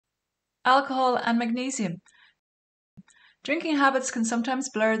Alcohol and magnesium. Drinking habits can sometimes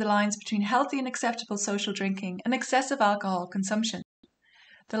blur the lines between healthy and acceptable social drinking and excessive alcohol consumption.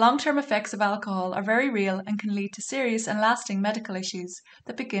 The long-term effects of alcohol are very real and can lead to serious and lasting medical issues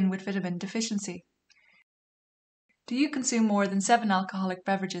that begin with vitamin deficiency. Do you consume more than 7 alcoholic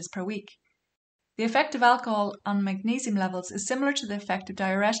beverages per week? The effect of alcohol on magnesium levels is similar to the effect of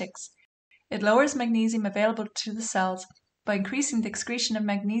diuretics. It lowers magnesium available to the cells by increasing the excretion of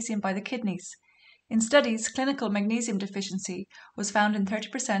magnesium by the kidneys. In studies, clinical magnesium deficiency was found in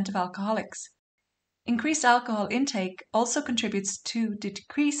 30% of alcoholics. Increased alcohol intake also contributes to the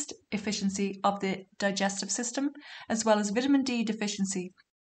decreased efficiency of the digestive system, as well as vitamin D deficiency.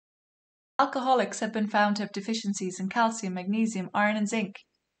 Alcoholics have been found to have deficiencies in calcium, magnesium, iron, and zinc.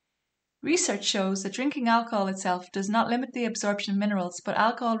 Research shows that drinking alcohol itself does not limit the absorption of minerals, but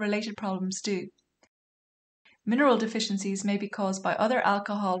alcohol-related problems do. Mineral deficiencies may be caused by other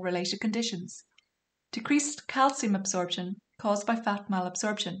alcohol-related conditions. Decreased calcium absorption caused by fat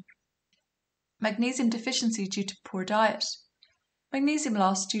malabsorption. Magnesium deficiency due to poor diet. Magnesium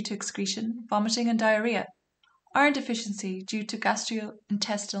loss due to excretion, vomiting and diarrhea. Iron deficiency due to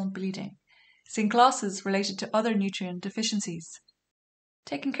gastrointestinal bleeding. Zinc losses related to other nutrient deficiencies.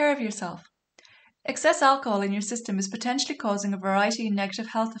 Taking care of yourself. Excess alcohol in your system is potentially causing a variety of negative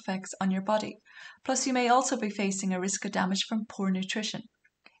health effects on your body, plus you may also be facing a risk of damage from poor nutrition.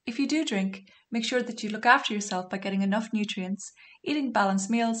 If you do drink, make sure that you look after yourself by getting enough nutrients, eating balanced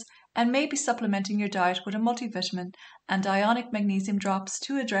meals, and maybe supplementing your diet with a multivitamin and ionic magnesium drops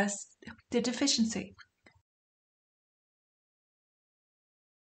to address the deficiency.